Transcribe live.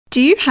Do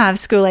you have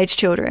school-age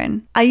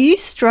children? Are you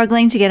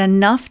struggling to get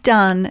enough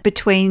done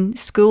between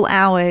school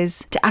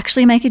hours to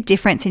actually make a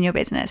difference in your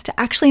business, to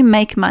actually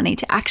make money,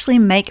 to actually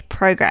make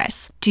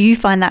progress? Do you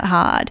find that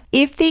hard?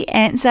 If the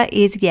answer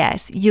is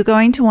yes, you're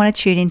going to want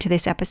to tune into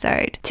this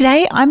episode.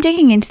 Today, I'm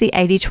digging into the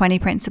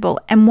 80-20 principle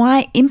and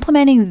why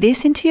implementing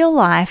this into your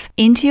life,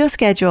 into your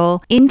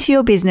schedule, into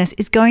your business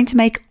is going to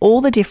make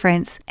all the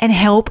difference and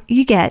help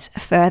you get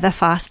further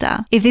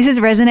faster. If this is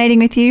resonating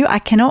with you, I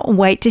cannot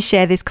wait to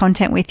share this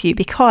content with you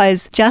because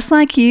just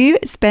like you,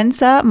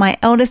 Spencer, my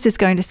eldest, is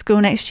going to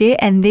school next year,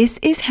 and this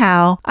is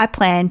how I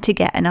plan to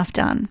get enough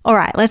done. All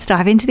right, let's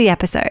dive into the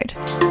episode.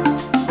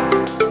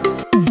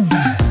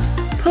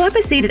 Pull up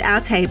a seat at our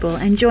table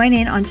and join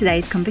in on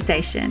today's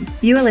conversation.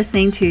 You are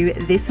listening to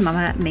This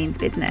Mama Means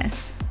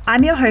Business.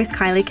 I'm your host,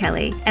 Kylie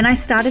Kelly, and I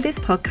started this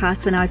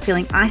podcast when I was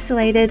feeling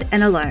isolated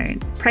and alone,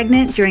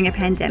 pregnant during a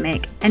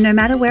pandemic, and no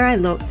matter where I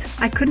looked,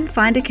 I couldn't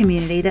find a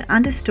community that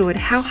understood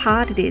how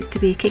hard it is to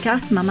be a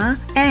kick-ass mama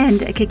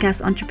and a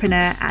kick-ass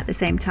entrepreneur at the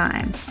same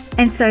time.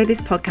 And so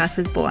this podcast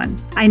was born.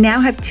 I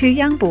now have 2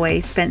 young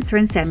boys, Spencer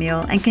and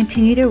Samuel, and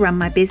continue to run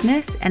my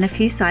business and a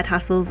few side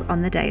hustles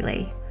on the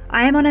daily.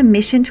 I am on a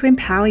mission to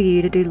empower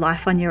you to do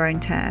life on your own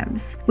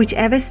terms,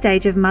 whichever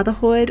stage of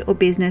motherhood or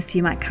business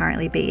you might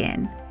currently be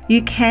in.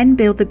 You can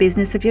build the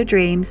business of your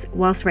dreams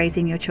whilst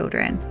raising your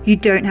children. You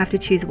don't have to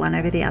choose one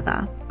over the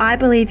other. I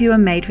believe you are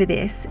made for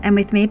this, and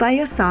with me by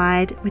your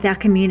side, with our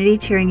community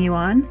cheering you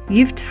on,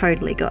 you've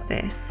totally got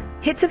this.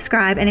 Hit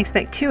subscribe and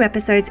expect 2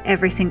 episodes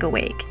every single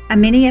week. A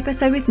mini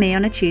episode with me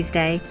on a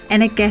Tuesday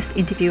and a guest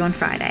interview on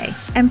Friday.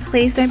 And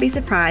please don't be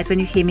surprised when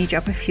you hear me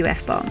drop a few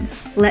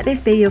F-bombs. Let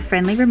this be your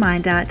friendly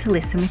reminder to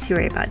listen with your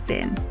earbuds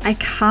in. I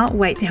can't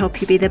wait to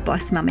help you be the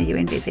boss mama you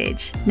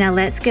envisage. Now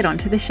let's get on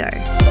to the show.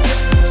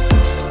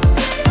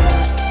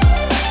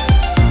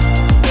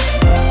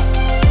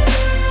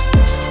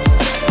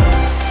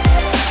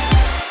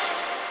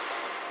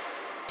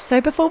 So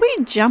before we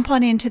jump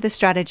on into the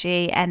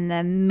strategy and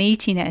the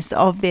meatiness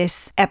of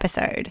this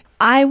episode,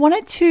 I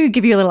wanted to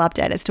give you a little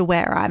update as to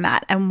where I'm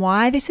at and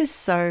why this is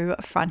so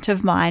front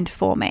of mind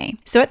for me.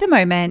 So at the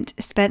moment,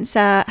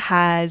 Spencer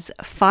has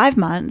 5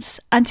 months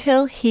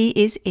until he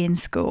is in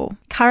school.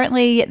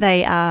 Currently,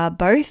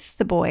 both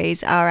the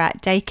boys are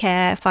at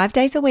daycare 5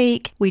 days a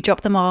week. We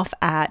drop them off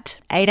at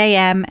 8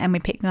 a.m. and we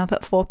pick them up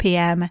at 4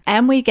 p.m.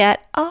 and we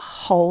get a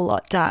whole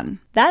lot done.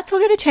 That's all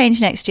going to change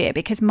next year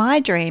because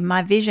my dream,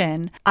 my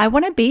vision, I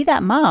want to be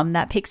that mum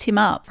that picks him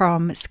up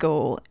from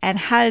school and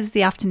has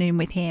the afternoon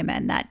with him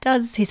and that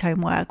does his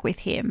homework with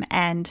him.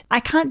 And I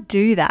can't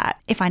do that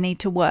if I need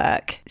to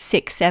work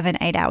 6, 7,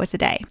 8 hours a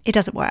day. It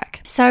doesn't work.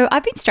 So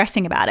I've been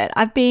stressing about it.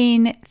 I've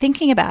been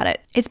thinking about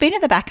it. It's been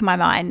at the back of my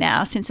mind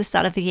now since the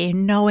start of the year,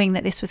 knowing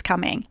that this was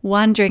coming,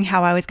 wondering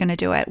how I was going to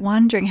do it,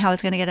 wondering how I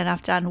was going to get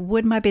enough done.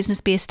 Would my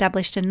business be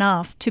established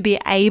enough to be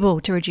able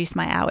to reduce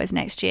my hours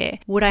next year?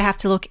 Would I have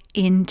to look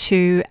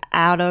into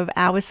out of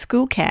hours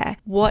school care?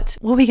 What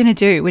are we going to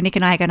do when Nick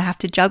and I are going to have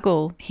to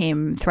juggle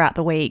him throughout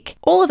the week?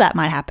 All of that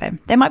might happen.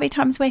 There might be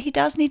times where he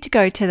does need to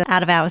go to the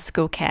out of hours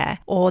school care,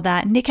 or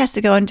that Nick has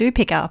to go and do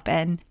pick up,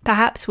 and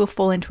perhaps we'll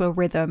fall into a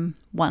rhythm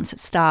once it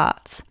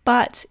starts.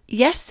 But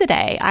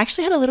yesterday, I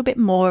actually had a little bit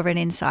more of an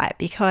insight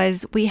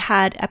because we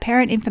had a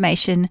parent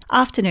information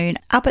afternoon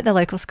up at the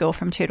local school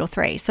from 2 to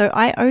 3. So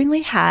I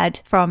only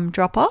had from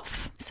drop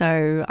off.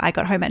 So I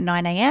got home at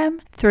 9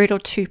 a.m. through till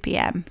 2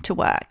 p.m. to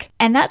work.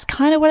 And that's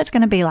kind of what it's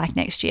going to be like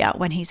next year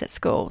when he's at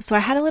school. So I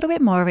had a little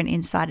bit more of an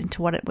insight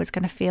into what it was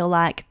going to feel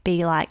like,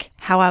 be like,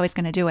 how I was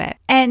going to do it.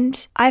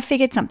 And I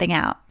figured something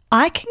out.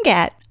 I can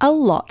get a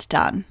lot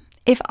done.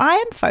 If I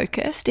am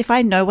focused, if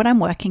I know what I'm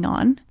working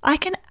on, I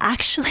can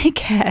actually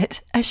get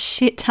a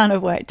shit ton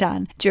of work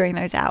done during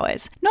those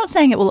hours. Not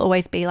saying it will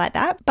always be like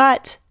that,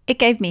 but it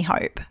gave me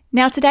hope.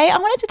 Now today I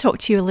wanted to talk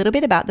to you a little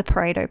bit about the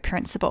Pareto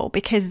principle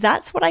because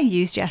that's what I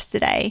used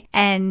yesterday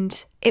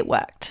and it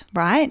worked,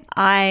 right?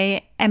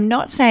 I am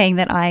not saying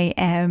that I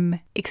am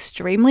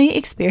extremely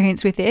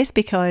experienced with this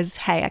because,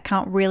 hey, I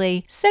can't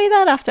really say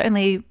that after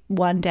only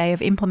 1 day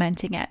of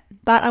implementing it.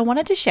 But I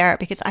wanted to share it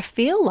because I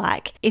feel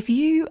like if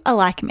you are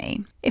like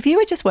me, if you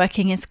are just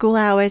working in school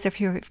hours, or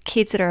if you have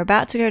kids that are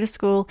about to go to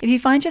school, if you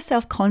find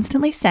yourself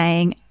constantly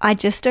saying, I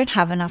just don't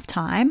have enough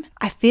time,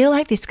 I feel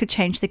like this could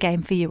change the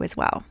game for you as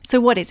well.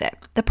 So what is it?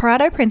 The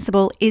Pareto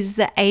principle is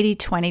the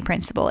 80-20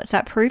 principle. It's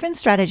that proven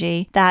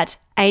strategy that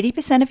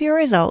 80% of your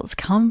results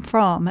come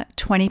from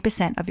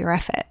 20% of your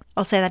effort.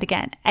 I'll say that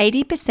again.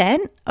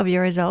 80% of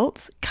your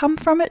results come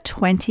from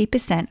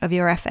 20% of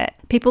your effort.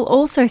 People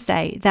also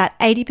say that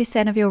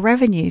 80% of your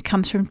revenue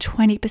comes from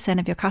 20%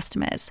 of your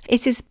customers.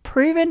 It's this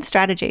proven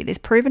strategy, this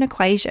proven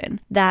equation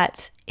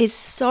that is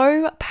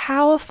so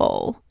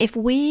powerful if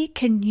we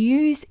can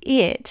use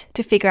it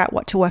to figure out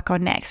what to work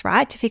on next,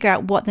 right? To figure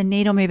out what the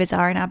needle movers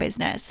are in our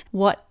business.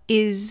 What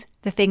is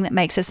the thing that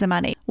makes us the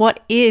money?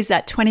 What is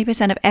that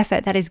 20% of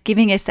effort that is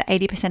giving us the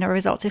 80% of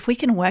results? If we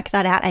can work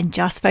that out and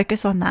just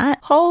focus on that,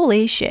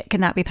 holy shit,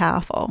 can that be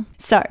powerful?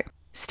 So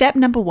Step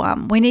number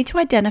 1, we need to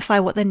identify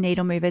what the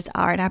needle movers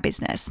are in our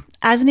business.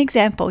 As an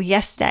example,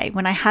 yesterday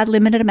when I had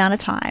limited amount of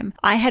time,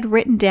 I had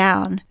written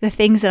down the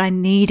things that I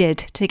needed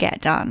to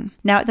get done.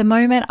 Now at the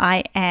moment,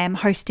 I am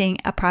hosting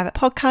a private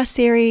podcast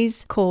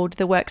series called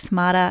the Work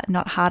Smarter,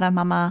 Not Harder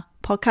Mama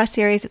podcast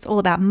series. It's all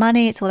about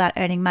money. It's all about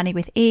earning money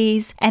with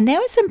ease. And there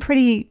were some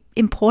pretty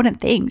important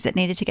things that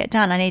needed to get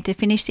done. I needed to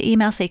finish the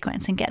email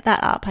sequence and get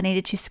that up. I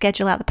needed to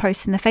schedule out the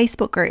posts in the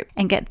Facebook group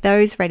and get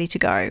those ready to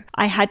go.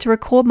 I had to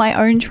record my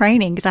own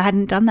training because I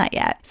hadn't done that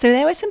yet. So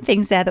there were some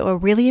things there that were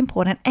really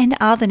important and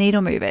are the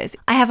needle movers.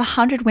 I have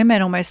 100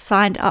 women almost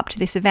signed up to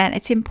this event.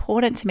 It's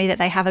important to me that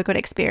they have a good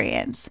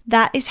experience.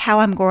 That is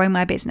how I'm growing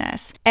my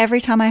business. Every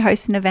time I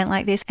host an event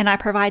like this and I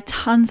provide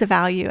tons of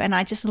value and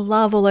I just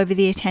love all over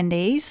the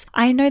attendees,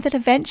 I know that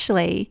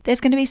eventually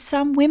there's going to be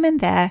some women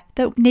there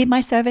that need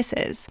my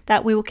services,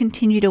 that we will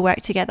continue to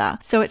work together.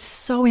 So it's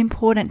so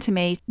important to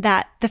me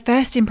that the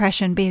first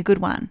impression be a good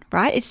one,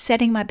 right? It's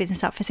setting my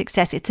business up for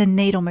success. It's a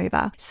needle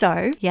mover.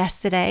 So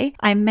yesterday,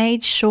 I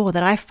made sure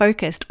that I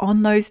focused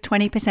on those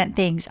 20%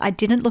 things. I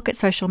didn't look at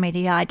social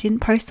media. I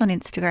didn't post on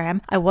Instagram.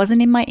 I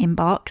wasn't in my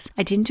inbox.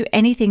 I didn't do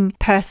anything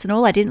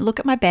personal. I didn't look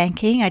at my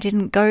banking. I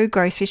didn't go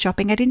grocery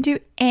shopping. I didn't do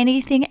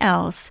anything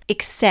else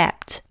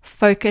except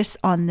focus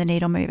on the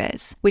needle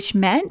movers, which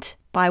meant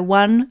by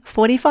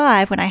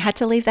 1:45, when I had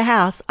to leave the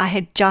house, I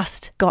had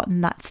just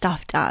gotten that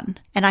stuff done.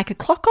 And I could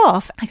clock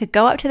off. I could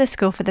go up to the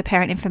school for the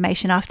parent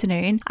information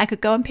afternoon. I could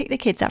go and pick the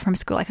kids up from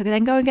school. I could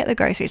then go and get the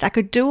groceries. I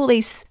could do all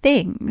these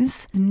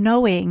things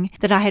knowing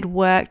that I had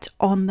worked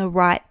on the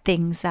right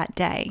things that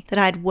day, that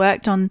I had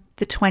worked on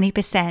the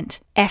 20%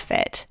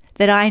 effort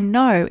that I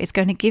know is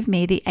going to give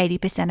me the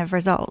 80% of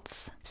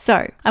results.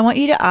 So I want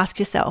you to ask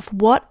yourself,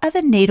 what are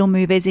the needle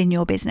movers in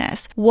your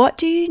business? What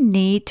do you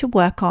need to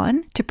work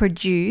on to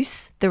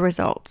produce the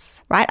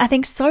results, right? I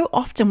think so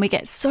often we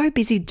get so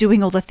busy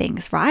doing all the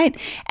things, right?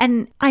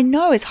 And I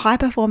know as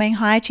high-performing,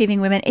 high-achieving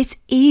women, it's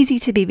easy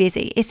to be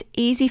busy. It's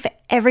easy for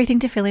everything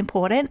to feel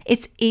important.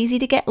 It's easy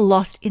to get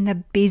lost in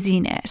the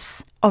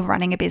busyness of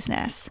running a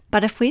business.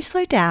 But if we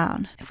slow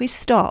down, if we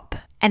stop,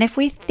 and if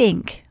we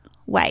think,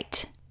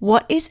 wait,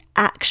 what is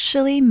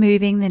actually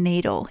moving the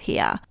needle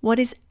here? What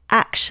is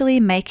actually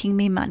making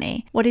me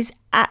money? What is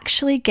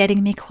actually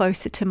getting me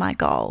closer to my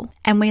goal?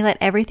 And we let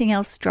everything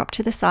else drop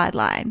to the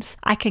sidelines.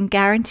 I can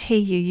guarantee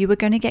you are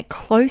going to get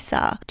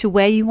closer to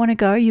where you want to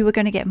go. You are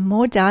going to get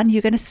more done.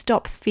 You're going to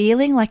stop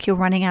feeling like you're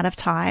running out of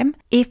time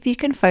if you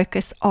can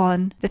focus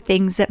on the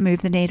things that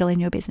move the needle in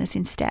your business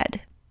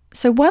instead.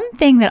 So one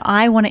thing that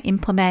I want to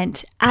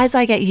implement as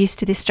I get used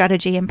to this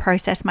strategy and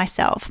process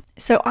myself.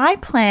 So I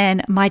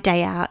plan my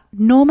day out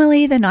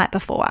normally the night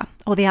before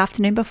or the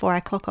afternoon before I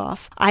clock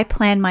off. I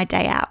plan my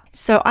day out.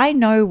 So I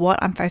know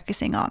what I'm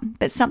focusing on,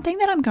 but something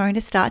that I'm going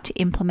to start to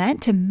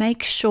implement to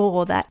make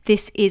sure that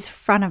this is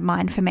front of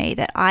mind for me,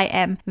 that I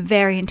am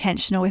very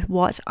intentional with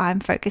what I'm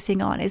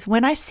focusing on, is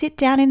when I sit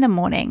down in the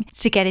morning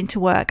to get into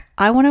work,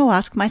 I want to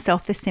ask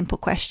myself the simple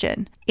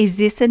question: is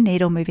this a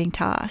needle moving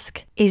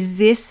task? Is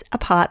this a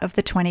part of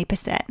the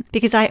 20%?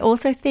 Because I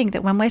also think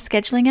that when we're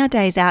scheduling our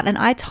days out, and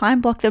I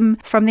time block them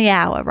from the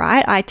hour,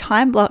 right? I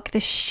time block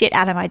the shit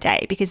out of my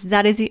day because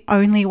that is the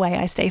only way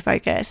I stay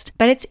focused.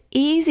 But it's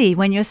easy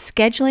when you're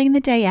scheduling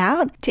the day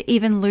out to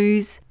even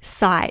lose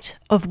sight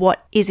of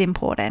what is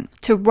important,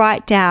 to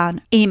write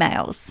down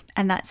emails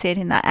and that's it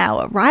in that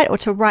hour, right? Or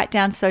to write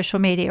down social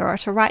media, or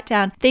to write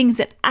down things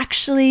that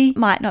actually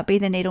might not be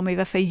the needle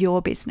mover for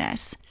your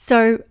business.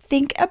 So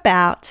think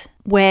about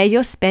where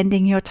you're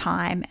spending your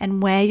time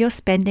and where you're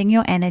spending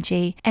your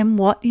energy and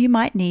what you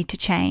might need to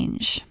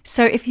change.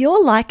 So if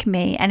you're like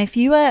me and if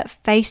you are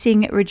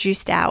facing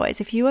reduced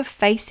hours, if you are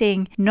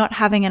facing not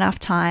having enough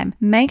time,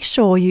 make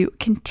sure you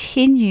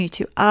continue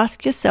to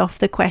ask yourself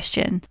the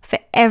question for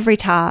every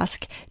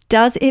task: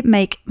 does it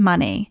make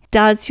money?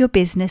 Does your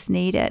business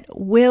need it?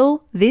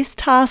 Will this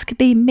task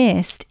be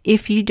missed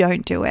if you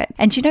don't do it?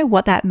 And do you know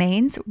what that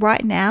means?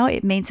 Right now,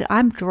 it means that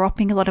I'm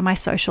dropping a lot of my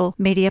social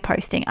media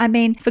posting. I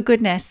mean, for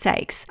goodness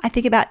sakes, I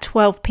think about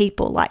 12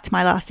 people liked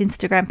my last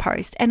Instagram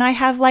post and I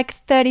have like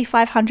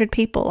 3,500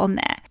 people on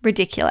there.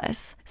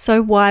 Ridiculous.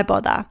 So why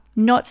bother?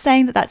 Not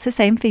saying that that's the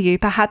same for you.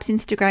 Perhaps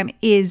Instagram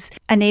is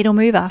a needle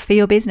mover for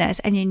your business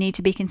and you need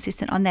to be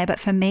consistent on there. But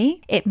for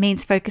me, it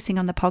means focusing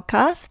on the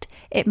podcast.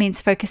 It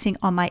means focusing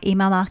on my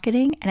email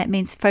marketing, and it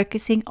means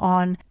focusing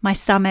on my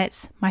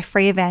summits, my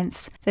free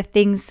events, the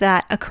things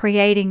that are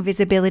creating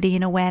visibility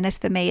and awareness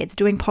for me. It's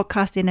doing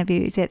podcast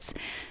interviews. It's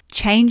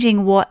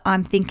changing what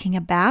I'm thinking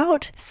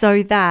about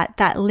so that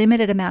that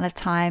limited amount of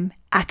time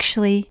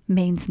actually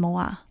means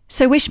more.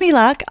 So wish me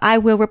luck. I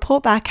will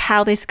report back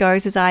how this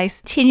goes as I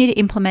continue to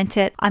implement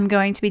it. I'm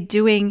going to be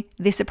doing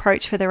this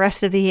approach for the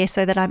rest of the year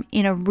so that I'm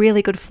in a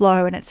really good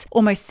flow and it's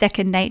almost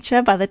second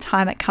nature by the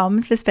time it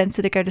comes for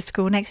Spencer to go to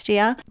school next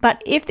year.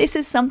 But if this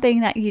is something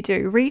that you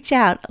do, reach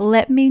out,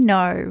 let me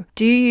know.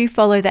 Do you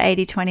follow the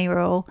 80-20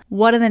 rule?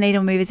 What are the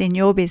needle movers in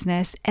your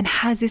business? And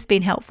has this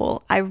been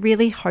helpful? I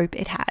really hope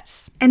it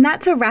has. And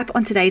that's a wrap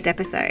on today's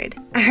episode.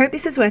 I hope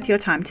this is worth your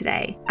time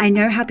today. I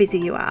know how busy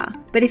you are,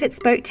 but if it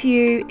spoke to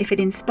you, if it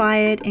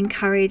inspired,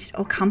 encouraged,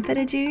 or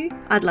comforted you,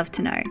 I'd love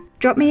to know.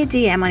 Drop me a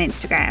DM on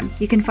Instagram.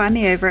 You can find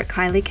me over at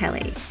Kylie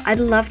Kelly. I'd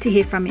love to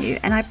hear from you,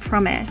 and I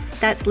promise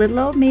that's little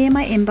old me in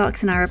my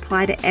inbox, and I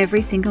reply to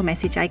every single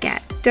message I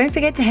get. Don't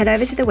forget to head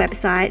over to the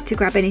website to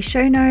grab any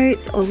show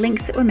notes or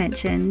links that were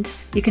mentioned.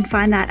 You can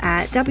find that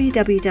at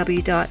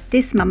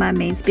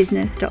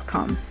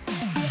www.thismamameansbusiness.com.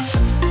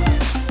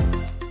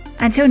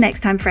 Until next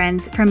time,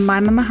 friends, from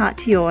my mama heart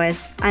to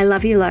yours, I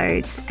love you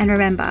loads. And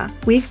remember,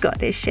 we've got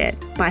this shit.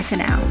 Bye for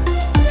now.